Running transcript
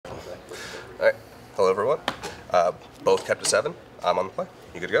Alright, hello everyone. Both kept to 7. I'm on the play.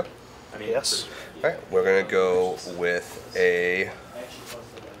 You good to go? Yes. Alright, we're going to go with a...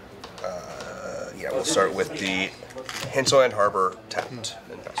 yeah, we'll start with the Hinterland Harbor tapped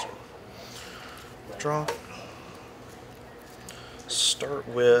investor. Draw. Start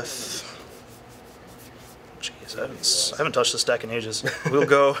with... Jeez, I haven't touched this deck in ages. We'll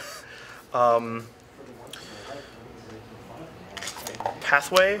go...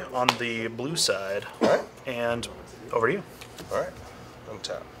 Pathway on the blue side. Alright. And over to you. Alright,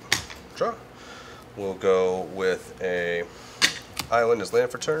 untap. Draw. We'll go with a island as land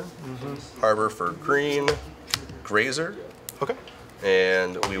for turn, harbor for green, grazer. Okay.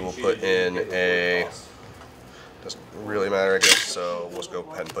 And we will put in a, doesn't really matter I guess, so we'll just go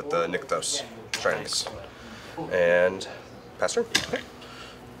ahead and put the Nykthos Shrines. And pass turn. Okay.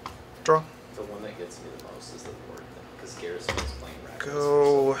 Draw. The one that gets me the most is the ward, because Garrison was playing Rabbit.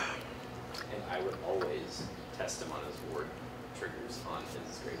 Go. And I would always test him on his ward triggers on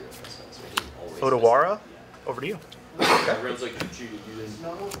his greater assessment. So he always Odawara, over to you. Okay. Everyone's like, you cheated, you didn't.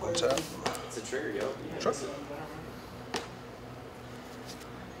 Untap. It's a trigger, yo. Sure.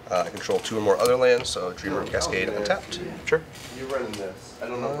 I control 2 or more other lands, so Dreamer and Cascade untapped. Sure. You're running this. I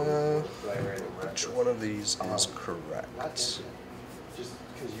don't know but I ran it. Which one of these is correct? Just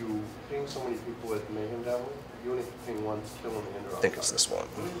because you ping so many people with Mayhem Devil, you only ping once, kill them, and I think it's this one.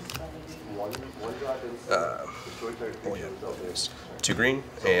 One drop in. Destroy target Oh yeah, creature it is. 2 green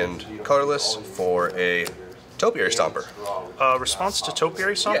and colorless for a Topiary Stomper. Response to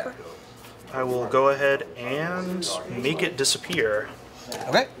Topiary Stomper? I will go ahead and make it disappear.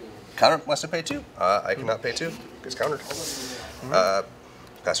 Okay. Counter must have paid 2. I cannot pay 2. Gets countered.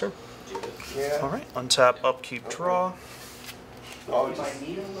 Pass turn. Alright, untap, upkeep, draw.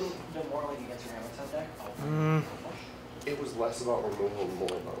 It was less about removal and more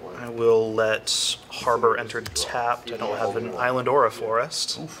about what. I will let Harbor enter tapped. I don't have an island or a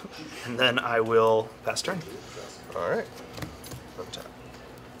forest. And then I will pass turn. Alright. Untap.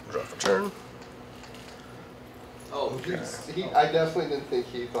 Draw for turn. Oh, I definitely didn't think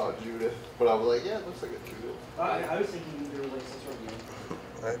he thought Judith, but I was like, yeah, it looks like a Judith. I was thinking either like some sort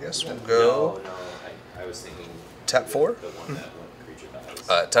of I guess we'll go. No, I was thinking Tap 4. the one that when creature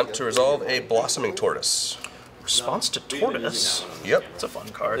dies. Attempt to resolve a Blossoming Tortoise. Response to Tortoise. Yep. It's a fun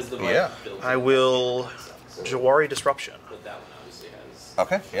card. Yeah. I will Jawari Disruption. But that one obviously has.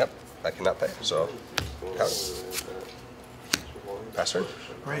 Okay, yep. I cannot pay, so counter. Pass turn.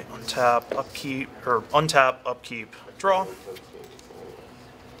 Right, untap, upkeep, or untap, upkeep, draw.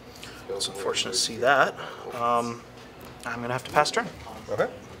 It's unfortunate to see that. I'm going to have to pass turn. Okay.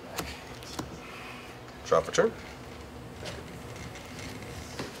 Draw for turn.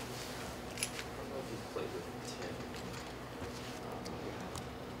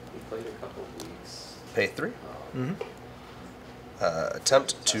 We played a couple of weeks. Pay 3.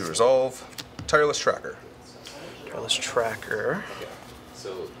 Attempt to resolve Tireless Tracker. Tireless Tracker.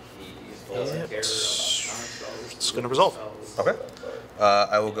 So he doesn't care about It's going to resolve. Okay.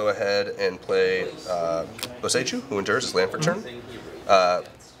 I will go ahead and play Osechu, who endures his land for turn.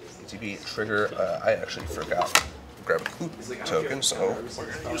 ETB trigger. I actually forgot to grab a clue token, so we're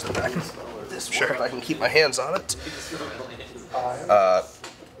going to use the back of this one if I can keep my hands on it.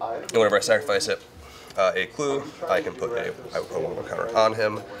 And whenever I sacrifice it, a clue, I can put I will put 1 counter on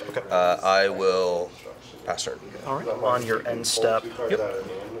him. Okay. I will pass turn. All right, on your end step,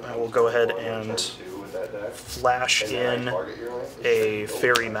 I will go ahead and flash in a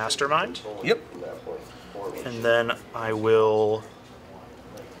Fairy Mastermind. Yep. And then I will...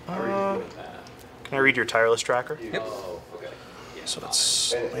 can I read your Tireless Tracker? Yep. So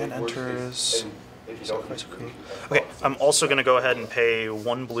it's land enters... sacrifice a clue. Okay, I'm also going to go ahead and pay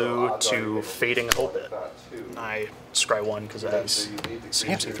 1 blue to Fading Hope It. I scry 1 because it has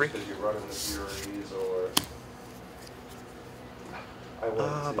CMC3.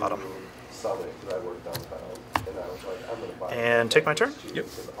 Bottom. And take my turn. Yep.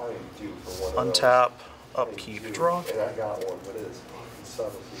 Untap, upkeep, draw. And I got one, but it's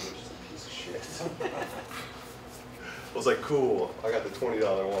subtlety, which is a piece of shit. I was like, cool, I got the $20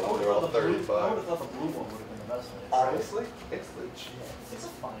 one, they're all 35. I would have thought the blue one would have been the best one. Honestly, it's legit. It's a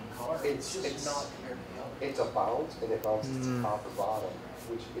fine card. It's just not compared to the other. It's a bounce, and it bounces to top or bottom,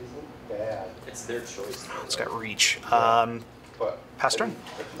 which isn't bad. It's their choice. It's got reach. But Pass turn.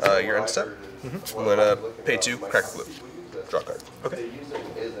 Your end step. I'm going to pay 2, crack a blue. Draw a card. Okay. They use it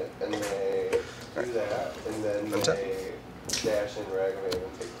and isn't, and they do that, and then Untap. they dash in Ragman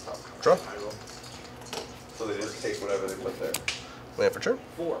and take the top. Draw. So they just take whatever they put there. Land for turn.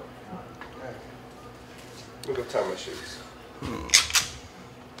 4. Look up time my shoes.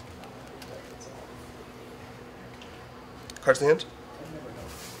 Cards in the hand?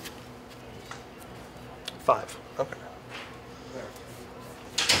 5. Okay.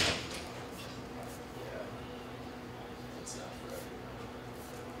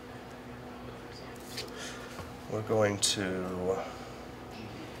 We're going to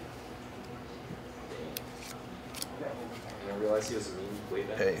I realized he was a meme way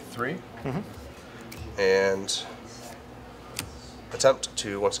back. pay 3 and attempt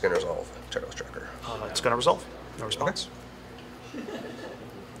to once again resolve Tireless Tracker. It's going to resolve. No response. Yeah.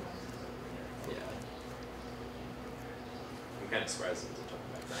 I'm kind of surprised him to talk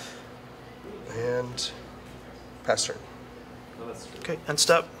back then. And pass turn. Oh, that's true. Okay, end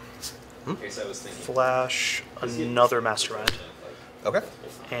step. Okay, so I was thinking. Flash another Mastermind. Okay.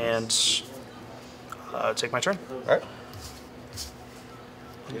 And take my turn. Alright.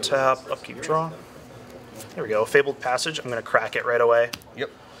 Untap, upkeep, draw. There we go. Fabled Passage. I'm going to crack it right away. Yep.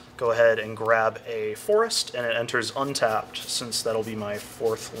 Go ahead and grab a forest, and it enters untapped, since that'll be my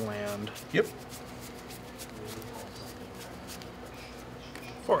 4th land. Yep.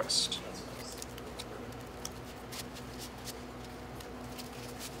 Forest.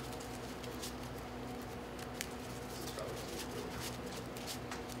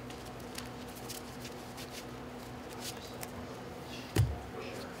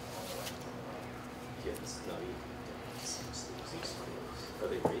 Are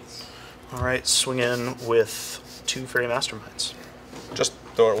they rates? Alright, swing in with 2 Fairy Masterminds. Just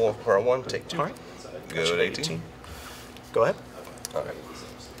throw it for a 1, take 2. Alright. Go to 18. Go ahead. Alright.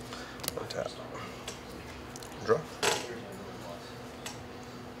 Untap. Draw.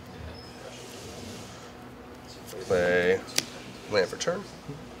 Play land for turn.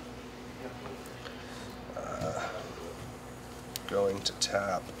 Going to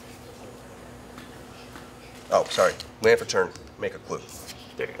tap. Oh, sorry. Land for turn. Make a clue.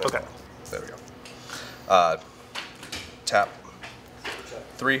 There you go. Okay. There we go. Tap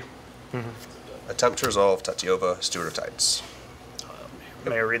 3. Attempt to resolve Tatiova, Steward of Tides.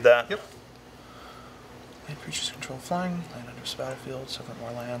 May I read that? Yep. Land creatures control flying. Land under this battlefield. 7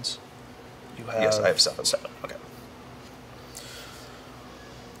 more lands. You have. Yes, I have 7. 7. Okay.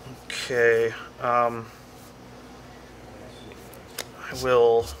 Okay. I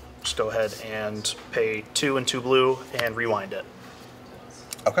will just go ahead and pay 2 and 2 blue and rewind it,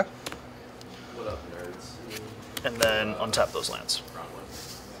 Okay. What up, nerds? and then untap those lands. Wrong one.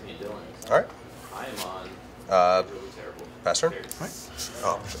 How you doing? Alright. I am on. Really terrible. Pass turn. Right.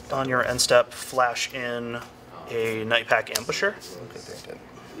 Oh, shit. On your end step, flash in a Nightpack Ambusher,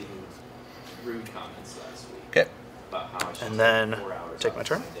 Leaving rude comments last week Okay. about how I should and then 4 hours take my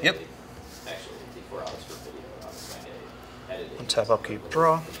out of turn. day. Yep. Actually, take 4 hours for video out of my day. Editing. Untap, upkeep,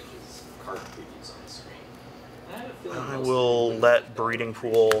 draw. Images, card previews on the screen. And I had a feeling I most will people let Breeding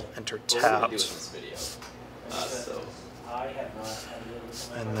Pool enter Well, we're gonna do it in tapped, this video. So, I have not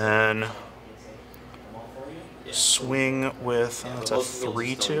had and then I'm all for you. yeah. swing with. Yeah, That's but a most people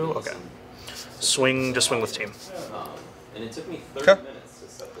just don't 3/2. even Okay. listen. Swing. Just swing with team. And it took me 30 Okay. minutes to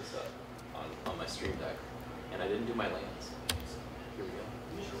set this up on my stream deck, and I didn't do my lands. Here we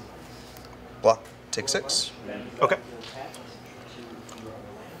go. Block. Take 6. Okay.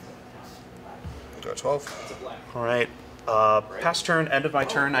 Go to 12. It's a black. All right. Pass turn. End of my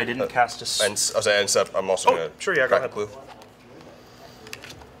turn. I didn't cast a. And I'll say end step. I'm also Oh, going to sure, yeah, go crack a ahead. clue.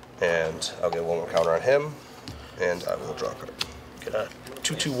 And I'll get 1 more counter on him. And I will draw a card. Get a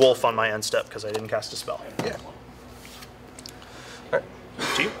 2/2 wolf on my end step because I didn't cast a spell. Yeah. Alright.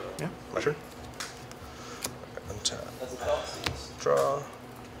 To you? Yeah. My turn. Untap. That's a thought seeds. Draw.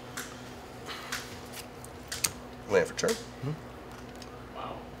 Land for turn.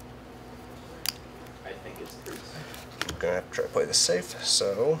 Wow. I think it's pretty safe. I'm going to have to try to play this safe.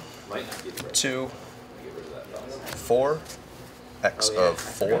 So, Might not be the right 2, Let me get rid of that thought seed. 4. X Oh, yeah, of I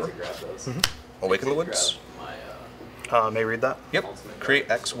forgot 4. to grab those. Awaken the I did Woods. grab my, May I read that? Yep. Create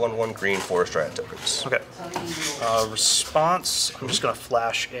X 1/1 green Forest Riot tokens. Okay. Response. I'm just gonna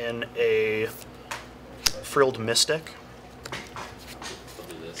flash in a Frilled Mystic. I'll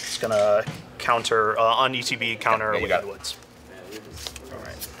do this. It's gonna counter on ETB counter Yeah, you Awaken got the it. Woods. Man, we're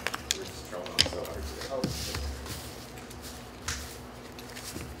just trolling so hard today.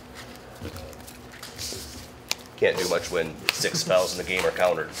 Can't do much when 6 spells in the game are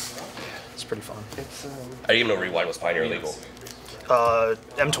countered. It's pretty fun. I didn't even know Rewind was Pioneer legal.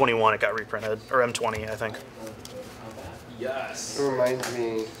 M21 it got reprinted, or M20 I think. Yes. It reminds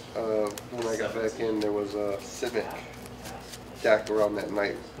me of when I got back in, there was a Simic deck around that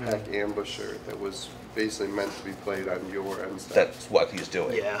night, Pack Ambusher, that was basically meant to be played on your end step. That's what he's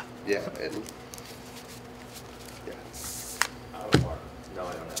doing. Yeah. Yeah, and yeah, Out of mark. No,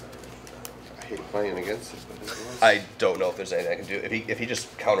 I don't have anything for that. I hate playing against it, but it was. I don't know if there's anything I can do. If he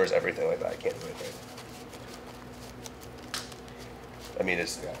just counters everything like that, I can't do anything. I mean,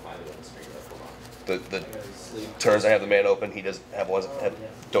 it's the turns I have the man open. He does have ones that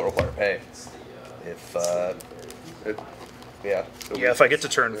don't require pay. If yeah. Yeah, if I get to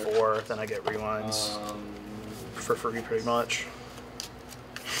turn 4, then I get rewinds for free, pretty much.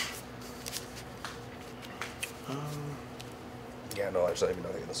 Yeah, no, there's not even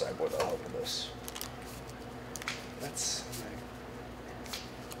nothing in the sideboard that'll help with this. That's.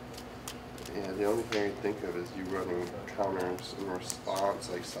 Yeah, the only thing I think of is you running counters in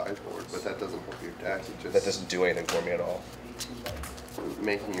response like sideboard, but that doesn't help your deck. It just That doesn't do anything for me at all.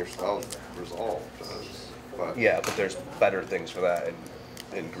 making your spells resolve does. But Yeah, but there's better things for that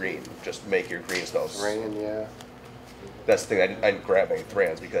in green. Just make your green spells. Rain, yeah. That's the thing. I didn't grab any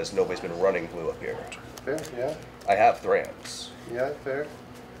Thrans because nobody's been running blue up here. Fair, yeah. I have Thrans. Yeah, fair.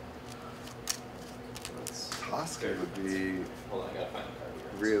 Tosca would be Hold on, I gotta find the card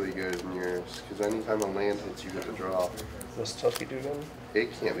here. really good in yours, because anytime a land hits, you get to draw. What's Tusky do again? It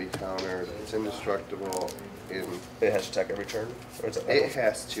can't be countered. It's indestructible. It has to attack every turn? Or is It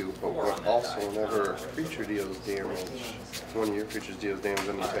has to, but also whenever a creature deals damage, one of your creatures deals damage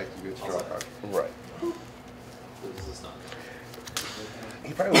on the attack, you get to draw a card. Right. This is not.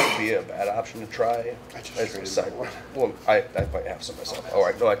 He probably wouldn't be a bad option to try. I just as a traded side. one. Well, I might have some myself. Oh,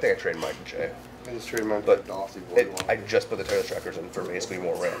 no, I think I traded Mike and Jay. I just traded mine for But Dossie Void. I just put the Tireless Trackers in for basically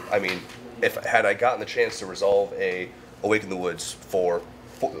more ramp. I mean, had I gotten the chance to resolve a Awaken the Woods for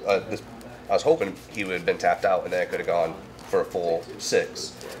this, I was hoping he would have been tapped out, and then I could have gone for a full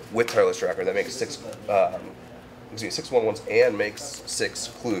 6 with Tireless Tracker. That makes 6 1/1s and makes 6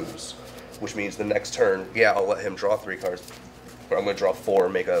 clues, which means the next turn, yeah, I'll let him draw 3 cards, but I'm going to draw 4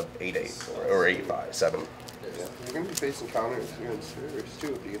 and make a 8/8 or 8/5, 7. Yeah. You're going to be facing counters against Spirits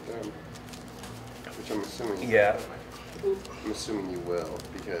too if you get them. Which I'm assuming. Yeah. I'm assuming you will,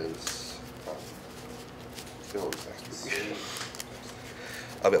 because Dylan's next week.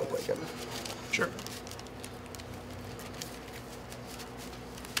 I'll be able to play again. Sure.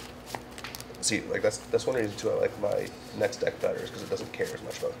 See, like that's one reason too I like my next deck better, is because it doesn't care as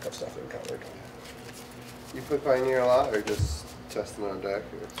much about the stuff that encountered. You play Pioneer a lot, or just testing on a deck?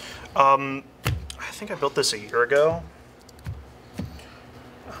 I think I built this a year ago.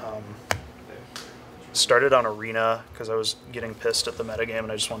 Started on Arena because I was getting pissed at the metagame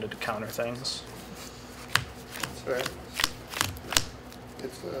and I just wanted to counter things. That's fair.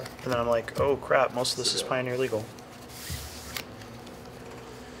 It's And then I'm like, oh crap, most of this is Pioneer legal.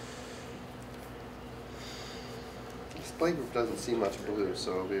 this play group doesn't see much blue,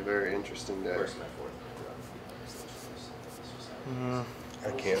 so it'll be a very interesting deck. Where's my fourth?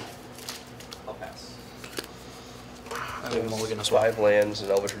 I can't. I'll pass. I have a mulligan as well. 5 lands,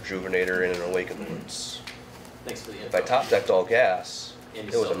 an Elvish Rejuvenator, and an Awaken the Woods. Thanks for the If I info. top decked all gas,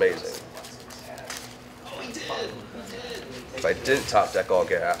 it was amazing. Oh, he did! He did! If I didn't top deck all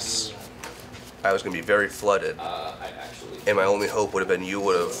gas, I was going to be very flooded, I actually. and my only hope would have been you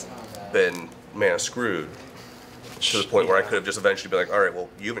would have been mana screwed to the point where I could have just eventually been like, all right, well,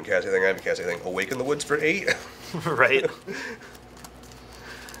 you haven't cast anything, I haven't cast anything. Awaken the Woods for 8? Right?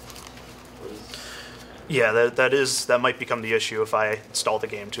 Yeah, that might become the issue if I stall the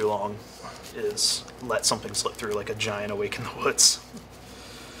game too long, is let something slip through like a giant Awaken the Woods.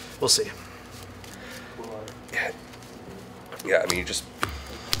 We'll see. Yeah, I mean,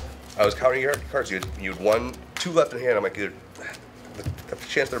 I was counting your cards. You had 2 left in hand. I'm like, dude, the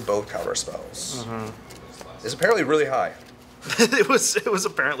chance they're both counter spells is apparently really high. it was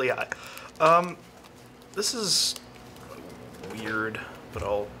apparently high. This is weird, but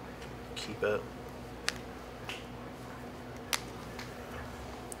I'll keep it.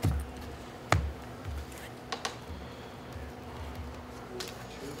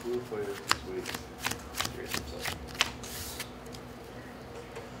 Blue players this week.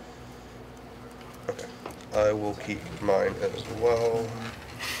 Okay, I will keep mine as well.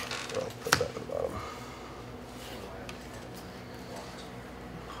 I'll put that at the bottom.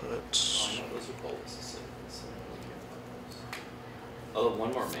 Put Those are bolts. Oh,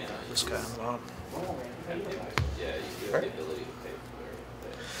 one more mana. this guy on the bottom. Yeah, you have the ability to pay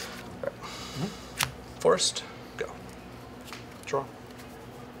for their. Forest, go. Draw.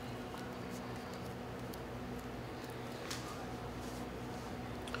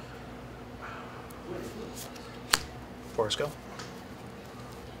 Forest, go.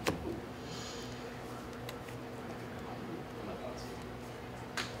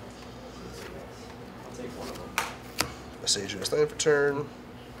 I'll take one of them. A Sage in his land for turn.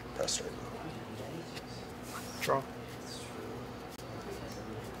 Pass turn. Draw.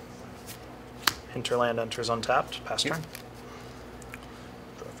 Hinterland enters untapped. Pass Yep. turn.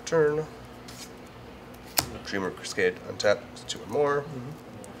 Draw for turn. Dreamer Cascade untapped, 2 or more.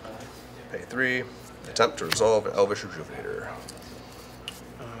 Pay 3. Attempt to resolve an Elvish Rejuvenator.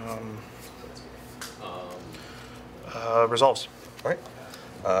 Resolves. Alright.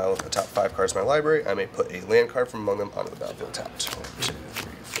 With the top 5 cards in my library, I may put a land card from among them onto the battlefield tapped. 1, 2,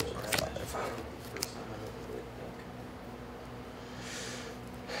 3, 4, 5.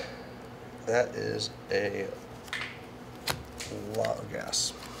 That is a lot of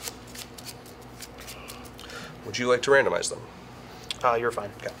gas. Would you like to randomize them? You're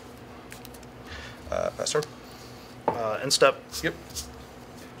fine. Okay. Pass turn? End step. Yep.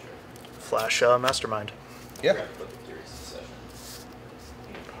 Flash Mastermind. Yeah. Forgot to put the Curious Obsession.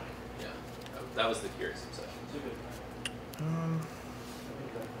 Yeah, that was the Curious Obsession.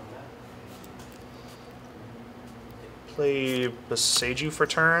 Play Besage You for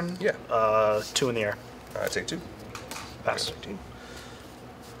turn. Yeah. 2 in the air. Take 2. Pass. 19.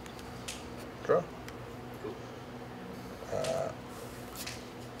 Draw. Cool.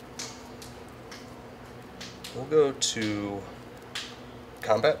 We'll go to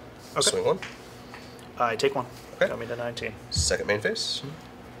combat. Okay. Swing 1. I take 1. Okay. Got me to 19. Second main phase.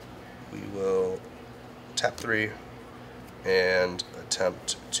 We will tap 3 and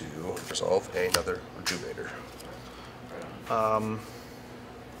attempt to resolve another Rejuvenator.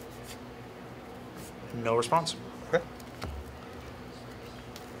 No response. Okay.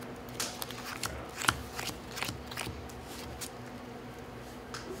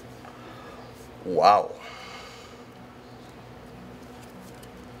 Wow.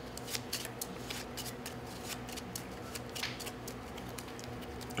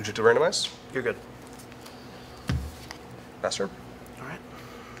 Would you to randomize? You're good. Pass turn? All right.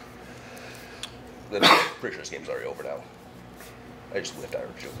 I'm pretty sure this game's already over now. I just whiffed out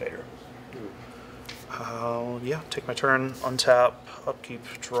Rejuvenator. Yeah, take my turn, untap, upkeep,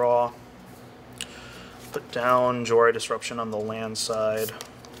 draw. Put down Joy Disruption on the land side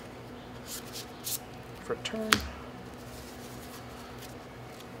for turn.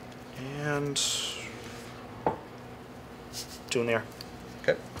 And 2 in the air.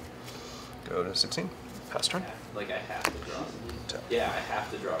 Okay. Go to 16. Pass turn. Like I have to draw. Tap. Yeah, I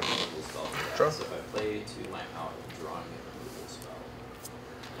have to draw a removal spell for that. Draw. So if I play to my out, I'm drawing a removal spell.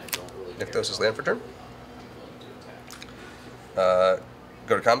 And I don't really Nick care Thos is about land for turn. I'm willing to attack.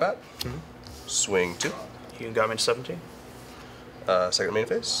 Go to combat. Mm-hmm. Swing 2. You got me to 17. Second main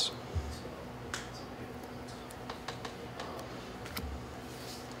phase.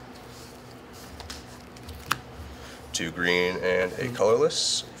 Two green and a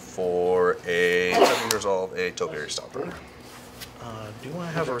colorless for a attempting to resolve a Topiary Stomper. Do I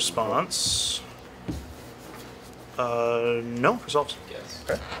have a response? No, resolves. Yes.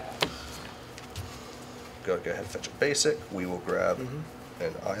 Okay. Go ahead and fetch a basic. We will grab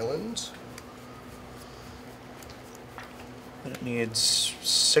an island. And it needs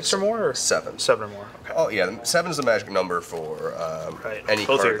 6 or more? Or 7. 7 or more. Okay. Oh yeah, 7 is the magic number for Right. any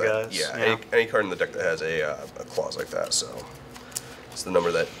Both card of your that, guys, yeah, yeah. Any card in the deck that has a clause like that. So it's the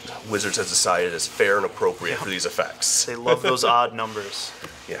number that Wizards has decided is fair and appropriate for these effects. They love those odd numbers.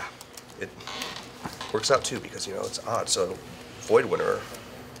 Yeah, it works out too because you know it's odd. So Void Winter,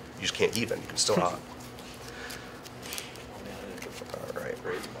 you just can't even. You can still odd. All right.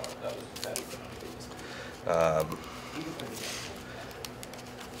 I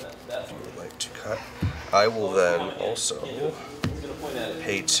would like to cut. I will then also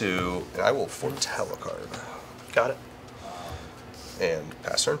pay 2, and I will foretell a card Got it. and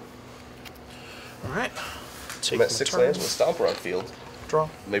pass turn. All right. Take I'm at my 6 turn. lands with Stomper on field. Draw.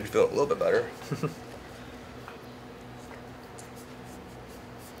 Maybe feeling a little bit better.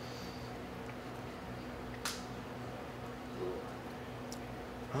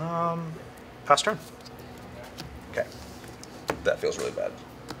 Pass turn. Okay, that feels really bad.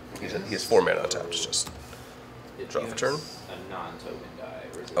 He has 4 mana untapped. It's just It Draw for deals turn? a non-token die.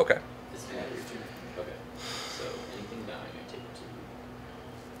 Or is it, Okay. Is it your turn? Okay. So anything dying, I take 2.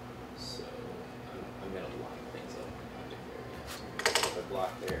 So I'm gonna line things up. Not declare yet. So if I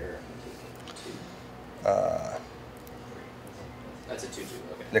block there, I'm taking 2. That's a 2/2.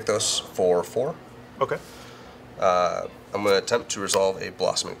 Okay. Nykthos for 4. Okay. I'm going to attempt to resolve a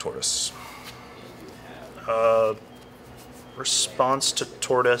Blossoming Tortoise. And you have Response to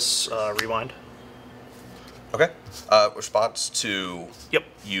Tortoise, rewind. Okay. Response to Yep.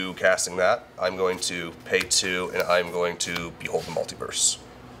 you casting that, I'm going to pay 2, and I'm going to Behold the Multiverse.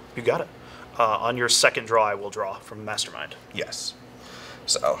 You got it. On your second draw, I will draw from Mastermind. Yes.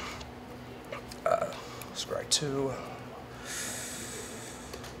 So, scry 2.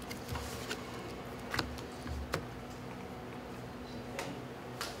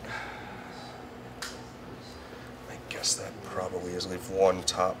 guess that probably is leave 1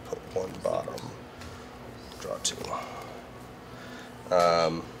 top, put 1 bottom. Draw 2.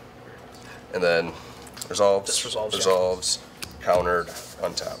 And then resolves, This resolves, yeah. resolves, countered,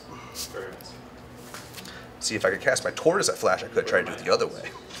 untap. Very nice. See, if I could cast my Tortoise at Flash, I could try to do it the other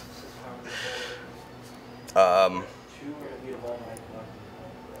way. I'm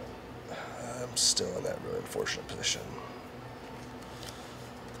still in that really unfortunate position.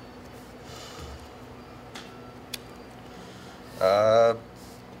 And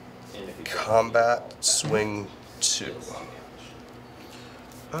if you Combat, swing 2.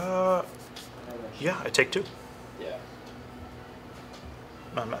 Yeah, I take 2. Yeah.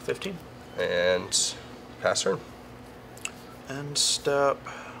 I'm at 15. And pass turn. End step.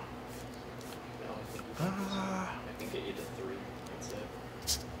 I can get you to 3.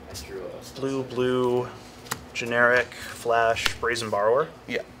 That's it. I drew a Blue, generic, flash, brazen borrower.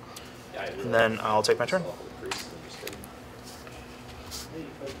 Yeah. Yeah, I And then I'll take my turn. Maybe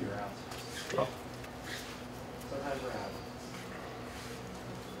fake your out. Draw. Sometimes we're out.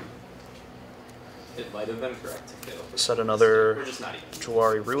 It might have been correct to kill. Set another We're just not even.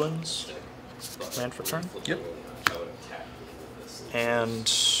 Jawari Ruins. But Land for turn? Yep. I would attack with this. And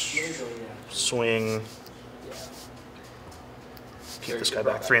swing. Yeah. Keep this guy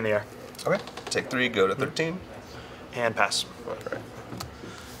back. 3 in the air. Okay. Take 3, go to 13. And pass. Okay.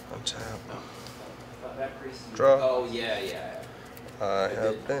 Untap. That crease. Draw. Oh yeah, yeah. I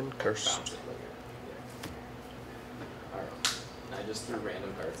have been cursed. Bounce it later. Yeah. Alright. I just threw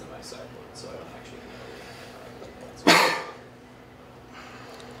random cards in my sideboard, so I don't actually know.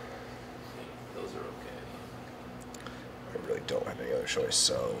 Those are okay. I really don't have any other choice,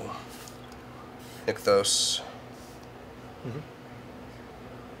 so Nykthos. Mhm.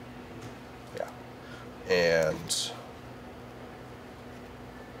 Yeah. And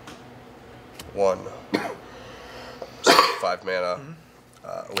 1. So 5 mana.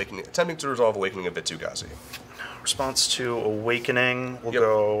 Awakening, attempting to resolve Awakening of Vitsugazi. Response to Awakening, we'll Yep.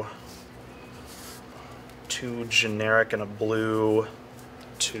 go 2 generic and a blue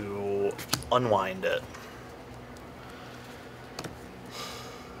to unwind it.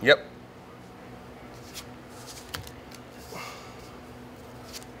 Yep. I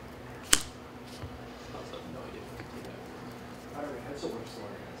also have no idea if we can do that. I don't know. That's what we're still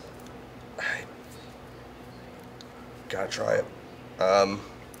organizing. Gotta try it.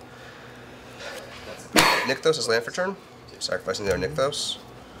 That's Nykthos is land for turn. Sacrificing the other Nykthos.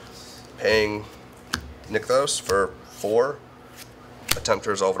 Paying Nykthos for 4. Attempt to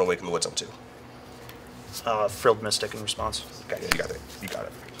resolve and awaken the woods on 2. Frilled Mystic in response. Okay, you got it. You got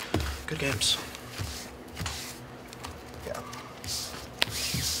it. Good games. Yeah. I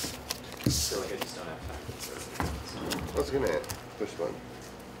feel like I just don't have time to serve. I was gonna push one.